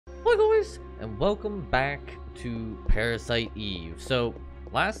Hi guys, and welcome back to Parasite Eve. So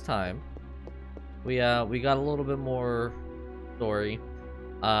last time we got a little bit more story.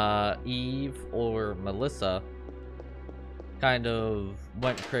 Eve, or Melissa, kind of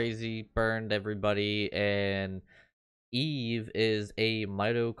went crazy, burned everybody, and Eve is a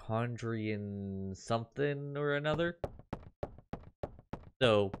mitochondrian something or another.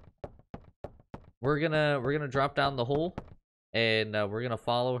 So we're gonna drop down the hole, and we're gonna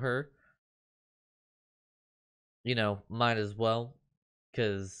follow her. You know, might as well,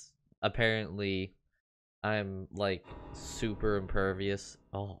 because apparently I'm like super impervious.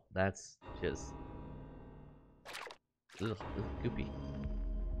 Oh, that's just ugh, goopy.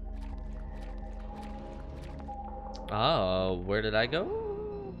 Oh, where did I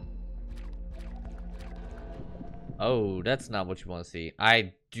go? Oh, that's not what you want to see.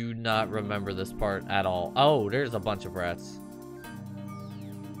 I do not remember this part at all. Oh, there's a bunch of rats.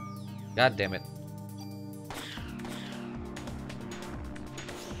 God damn it.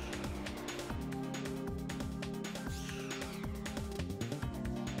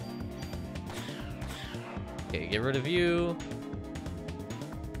 Okay, get rid of you.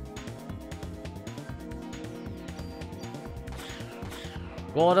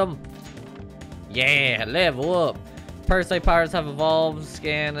 Got him. Yeah, level up. Parasite pirates have evolved,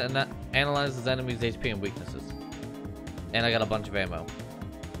 scan, and analyze his enemies' HP and weaknesses. And I got a bunch of ammo.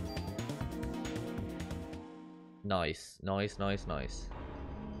 Nice, nice, nice, nice.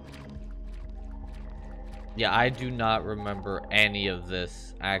 Yeah, I do not remember any of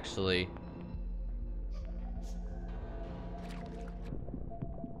this, actually.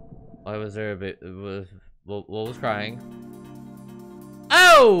 Why was there a bit... what was crying?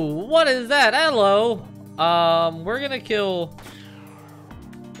 Oh! What is that? Hello! We're gonna kill...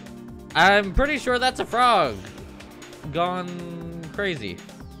 I'm pretty sure that's a frog. Gone crazy.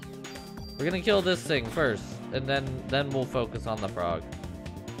 We're gonna kill this thing first, and then we'll focus on the frog.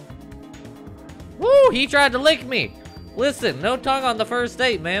 Woo! He tried to lick me! Listen, no tongue on the first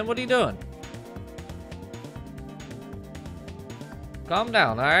date, man. What are you doing? Calm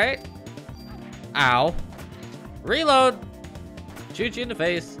down, alright? Ow. Reload! Shoot you in the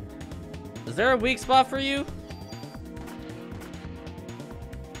face. Is there a weak spot for you?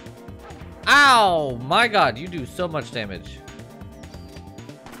 Ow! My god, you do so much damage.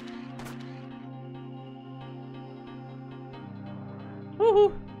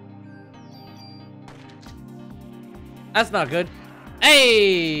 Woohoo! That's not good.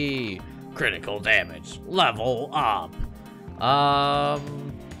 Hey! Critical damage. Level up. Alright,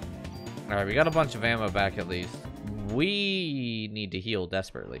 we got a bunch of ammo back at least. We need to heal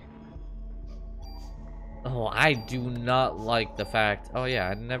desperately. Oh, I do not like the fact... Oh yeah,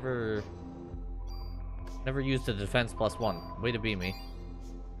 I never used the defense +1. Way to be me.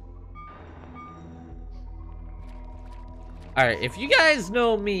 Alright, if you guys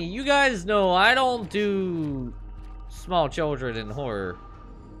know me, you guys know I don't do small children in horror.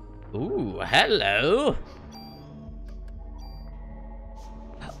 Ooh, hello.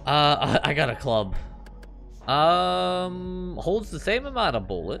 I got a club. Holds the same amount of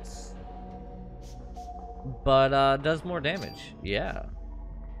bullets, but does more damage. Yeah,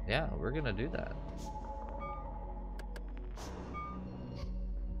 we're gonna do that.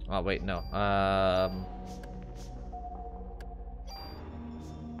 Oh wait, no.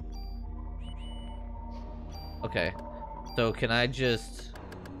 Okay, so can I just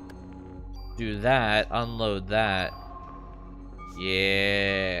do that, unload that?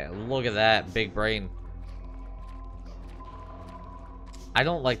 Yeah, look at that big brain. I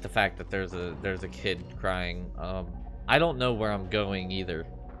don't like the fact that there's a kid crying. I don't know where I'm going either.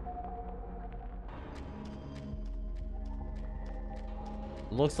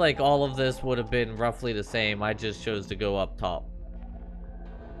 Looks like all of this would have been roughly the same. I just chose to go up top.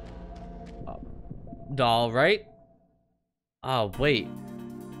 All right. Oh wait.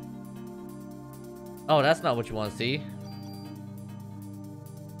 Oh, that's not what you want to see.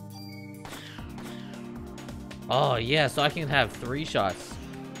 Oh, yeah, so I can have 3 shots.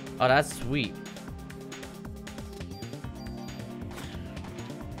 Oh, that's sweet.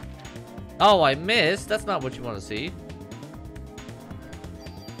 Oh, I missed. That's not what you want to see.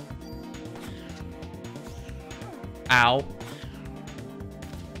 Ow.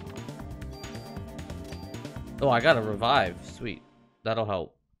 Oh, I got to revive. Sweet. That'll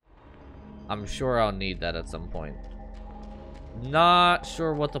help. I'm sure I'll need that at some point. Not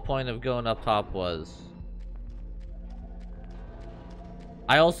sure what the point of going up top was.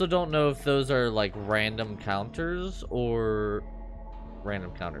 I also don't know if those are like random counters or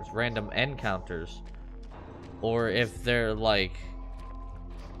random encounters, or if they're like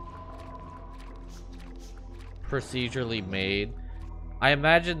procedurally made. I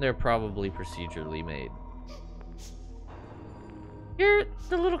imagine they're probably procedurally made. You're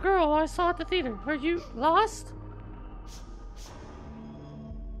the little girl I saw at the theater. Are you lost?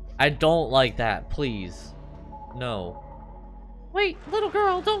 I don't like that, please. No. Wait, little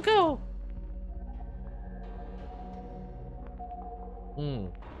girl, don't go.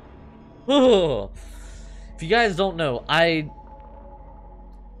 Ugh. If you guys don't know, I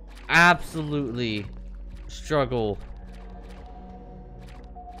absolutely struggle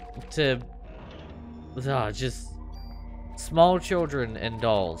to just small children and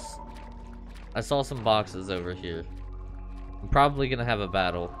dolls. I saw some boxes over here. I'm probably gonna have a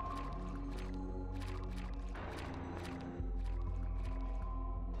battle.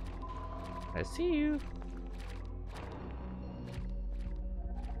 I see you.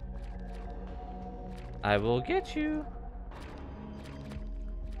 I will get you.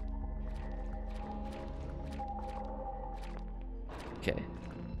 Okay.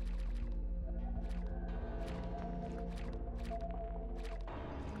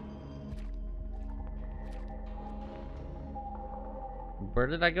 Where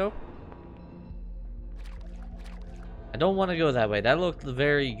did I go? I don't want to go that way. That looked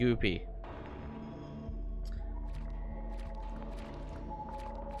very goopy.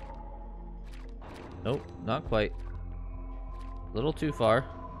 Nope, not quite. A little too far.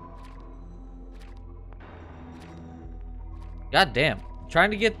 God damn. Trying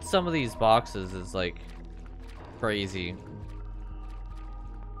to get some of these boxes is like crazy.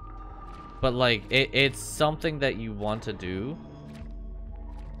 But like it's something that you want to do.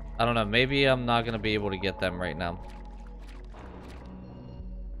 I don't know, maybe I'm not gonna be able to get them right now.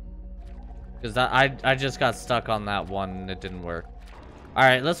 Because I just got stuck on that one and it didn't work.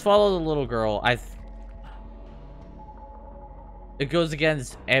 Alright, let's follow the little girl. It goes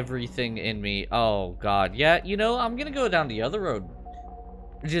against everything in me. Oh god. Yeah, you know, I'm gonna go down the other road.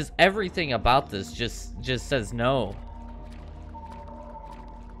 Just everything about this just says no.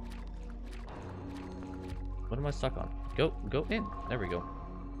 What am I stuck on? Go in. There we go.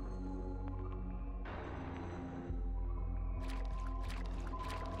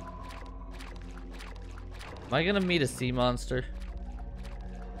 Am I gonna meet a sea monster?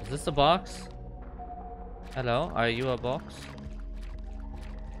 Is this a box? Hello, are you a box?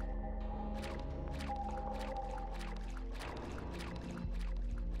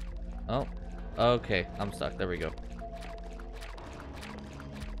 Oh, okay, I'm stuck. There we go.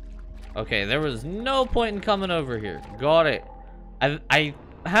 Okay, there was no point in coming over here. Got it. I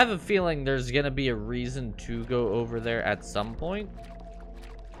have a feeling there's gonna be a reason to go over there at some point.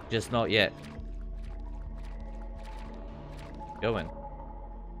 Just not yet. Go in.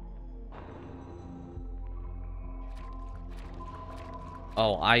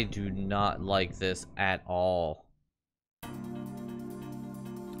 Oh, I do not like this at all.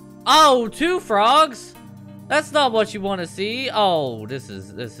 Oh, 2 frogs? That's not what you want to see. Oh, this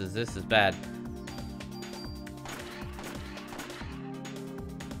is bad.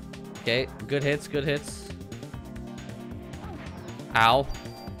 Okay, good hits, good hits. Ow.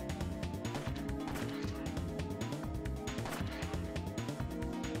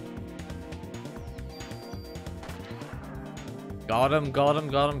 Got him, got him,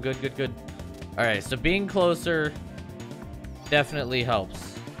 got him. Good, good, good. Alright, so being closer definitely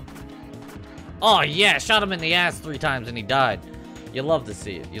helps. Oh, yeah, shot him in the ass 3 times and he died. You love to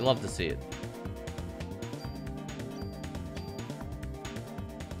see it. You love to see it.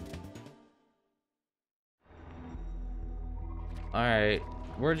 Alright,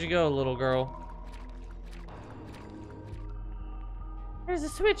 where'd you go, little girl? There's a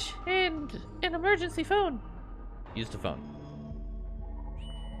switch and an emergency phone. Use the phone.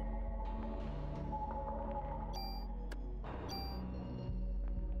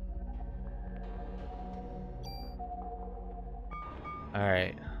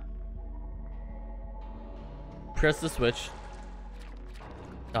 Alright. Press the switch.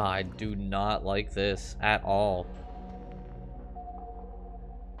 Oh, I do not like this at all.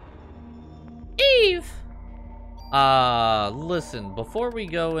 Eve! Listen, before we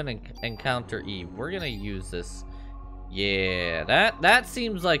go and encounter Eve, we're gonna use this. Yeah, that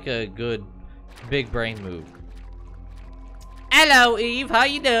seems like a good big brain move. Hello, Eve, how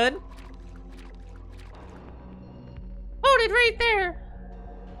you doing? Hold it right there.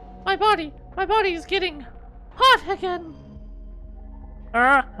 My body is getting hot again.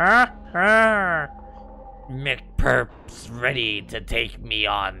 McPerp's ready to take me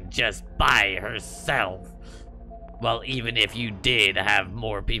on just by herself. Well, even if you did have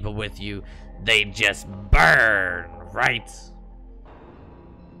more people with you, they'd just burn, right?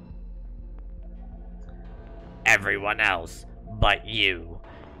 everyone else, but you.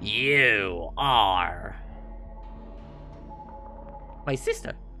 You are. My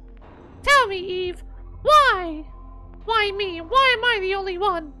sister. Tell me, Eve, why? Why me? Why am I the only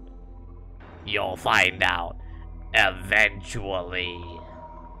one? You'll find out eventually.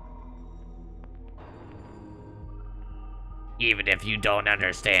 Even if you don't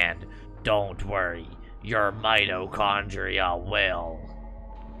understand, don't worry. Your mitochondria will.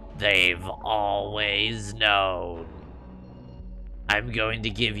 They've always known. I'm going to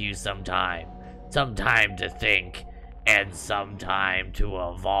give you some time to think, and some time to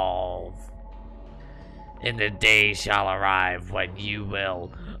evolve. And the day shall arrive when you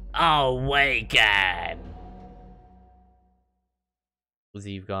will awaken. Was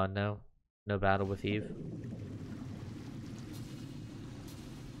Eve gone now? No battle with Eve?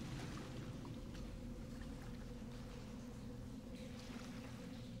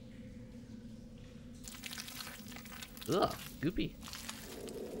 Ugh, goopy.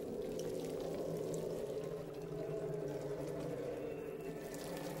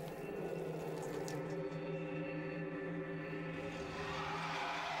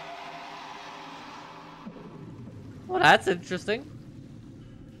 Well, that's interesting.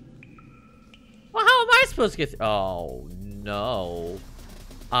 Well, how am I supposed to get oh, no.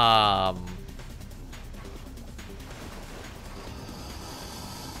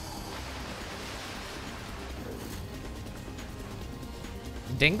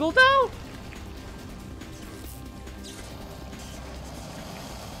 Dingletown?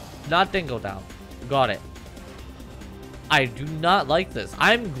 Not Dingletown. Got it. I do not like this.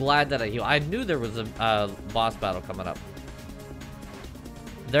 I'm glad that I heal. I knew there was a boss battle coming up.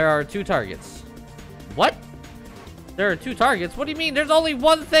 There are 2 targets. What? There are 2 targets? What do you mean? There's only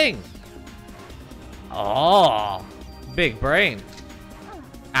one thing. Oh, big brain.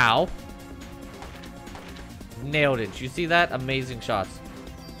 Ow. Nailed it. You see that? Amazing shots.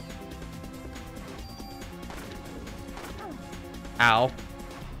 Ow.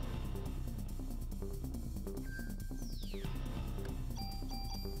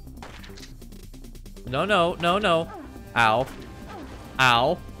 No, no, no, no. Ow.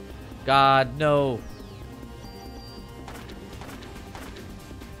 Ow. God, no.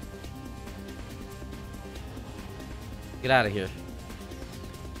 Get out of here.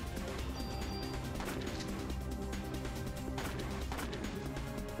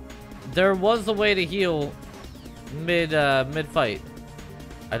 There was a way to heal mid-fight.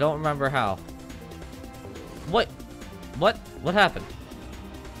 I don't remember how. What? What? What happened?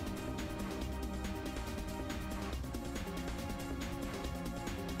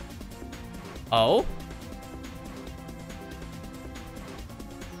 Oh?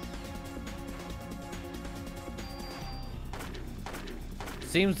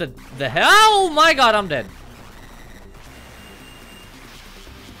 Seems that the hell. Oh my god, I'm dead.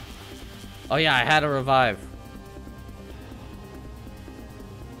 Oh yeah, I had to revive.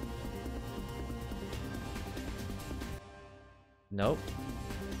 Nope.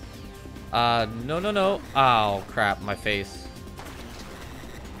 No, no, no. Oh crap, my face.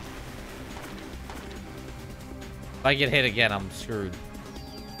 If I get hit again, I'm screwed.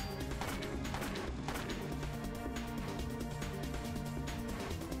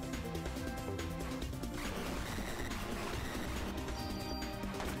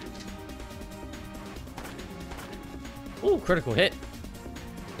 Ooh, critical hit.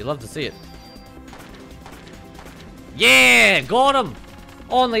 You love to see it. Yeah, got him.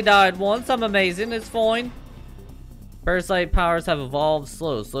 Only died once. I'm amazing. It's fine. Parasite powers have evolved.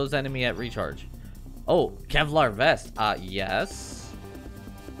 Slows enemy at recharge. Oh, Kevlar vest. Yes.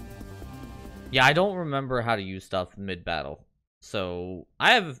 Yeah, I don't remember how to use stuff mid-battle. So,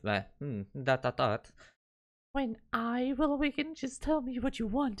 I have... dot. When I will awaken, just tell me what you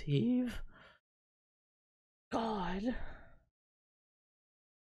want, Eve. God.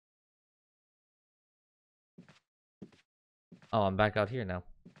 Oh, I'm back out here now.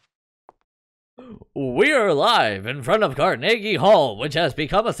 We are live in front of Carnegie Hall, which has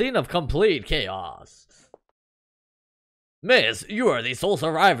become a scene of complete chaos. Miss, you are the sole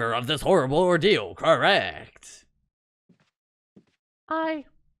survivor of this horrible ordeal, correct?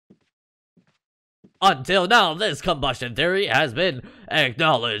 Until now, this combustion theory has been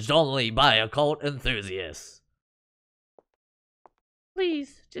acknowledged only by occult enthusiasts.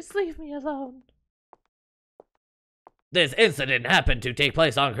 Please, just leave me alone. This incident happened to take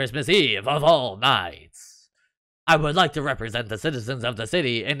place on Christmas Eve of all nights. I would like to represent the citizens of the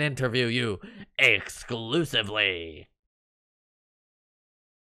city and interview you exclusively.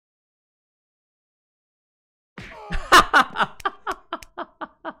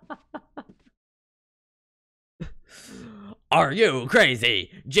 Are you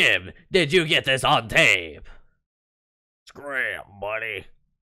crazy? Jim, did you get this on tape? Scram, buddy.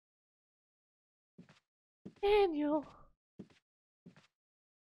 Daniel.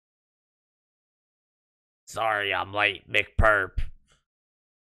 Sorry I'm late, McPerp.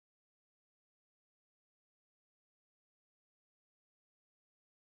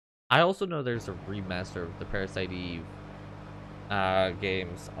 I also know there's a remaster of the Parasite Eve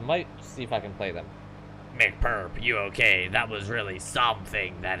games. I might see if I can play them. McPerp, you okay? That was really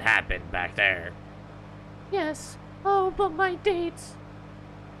something that happened back there. Yes. Oh, but my dates.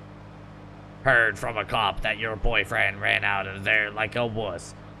 Heard from a cop that your boyfriend ran out of there like a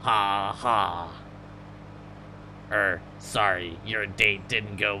wuss. Ha ha. Sorry, your date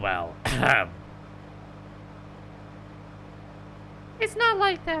didn't go well. It's not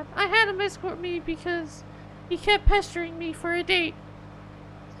like that. I had him escort me because he kept pestering me for a date.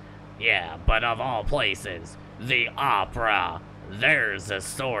 Yeah, but of all places, the opera. There's a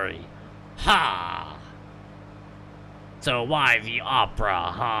story. Ha! So why the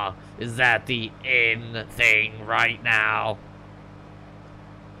opera, huh? Is that the in thing right now?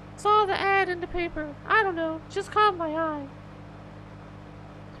 Saw the ad in the paper. I don't know. Just caught my eye.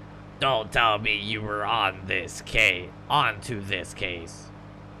 Don't tell me you were onto this case.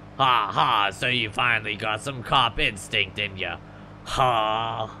 Ha ha, so you finally got some cop instinct in ya.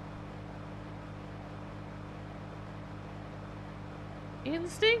 Ha.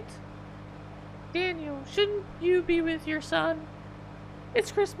 Instinct? Daniel, shouldn't you be with your son?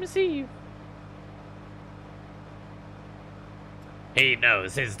 It's Christmas Eve. He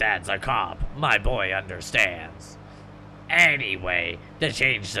knows his dad's a cop. My boy understands. Anyway, to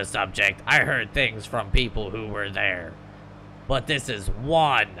change the subject, I heard things from people who were there. But this is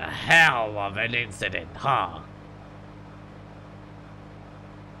one hell of an incident, huh?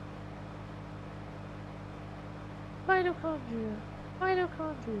 Mitochondria.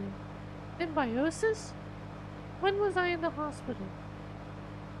 Symbiosis? When was I in the hospital?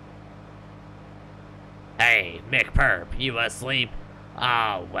 Hey, McPerp, you asleep?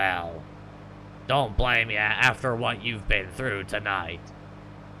 Ah, well. Don't blame ya after what you've been through tonight.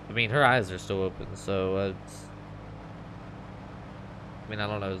 I mean, her eyes are still open, so I mean, I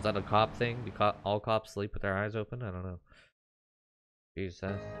don't know. Is that a cop thing? Do all cops sleep with their eyes open? I don't know. Jeez,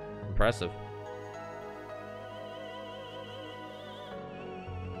 that's impressive.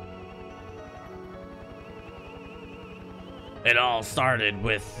 It all started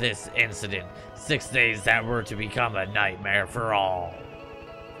with this incident. 6 days that were to become a nightmare for all.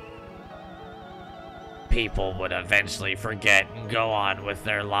 People would eventually forget and go on with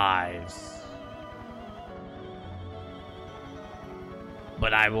their lives.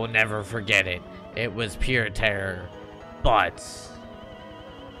 But I will never forget it. It was pure terror. But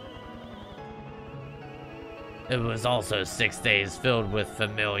it was also 6 days filled with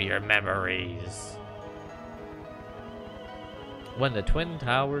familiar memories. When the Twin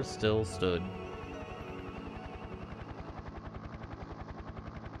Towers still stood.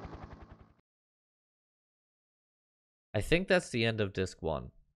 I think that's the end of disc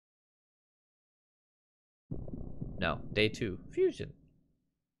 1. No, day 2. Fusion.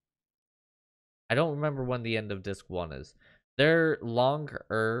 I don't remember when the end of disc 1 is. They're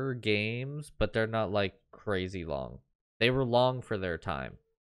longer games, but they're not like crazy long. They were long for their time.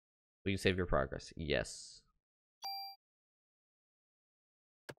 Will you save your progress? Yes.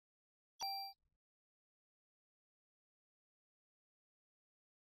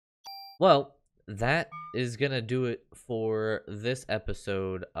 Well, that is gonna do it for this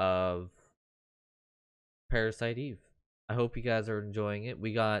episode of Parasite Eve. I hope you guys are enjoying it.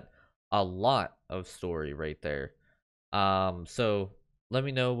 We got a lot of story right there. So let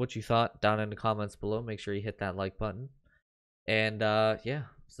me know what you thought down in the comments below. Make sure you hit that like button. And yeah,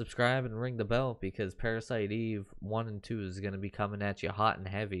 subscribe and ring the bell because Parasite Eve 1 and 2 is gonna be coming at you hot and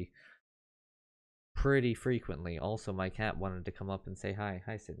heavy pretty frequently. Also, my cat wanted to come up and say hi.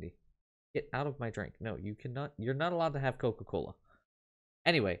 Hi, Cindy. Get out of my drink. No, you cannot. You're not allowed to have Coca-Cola.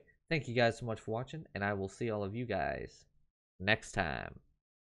 Anyway, thank you guys so much for watching, and I will see all of you guys next time.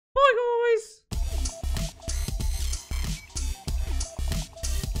 Bye, guys!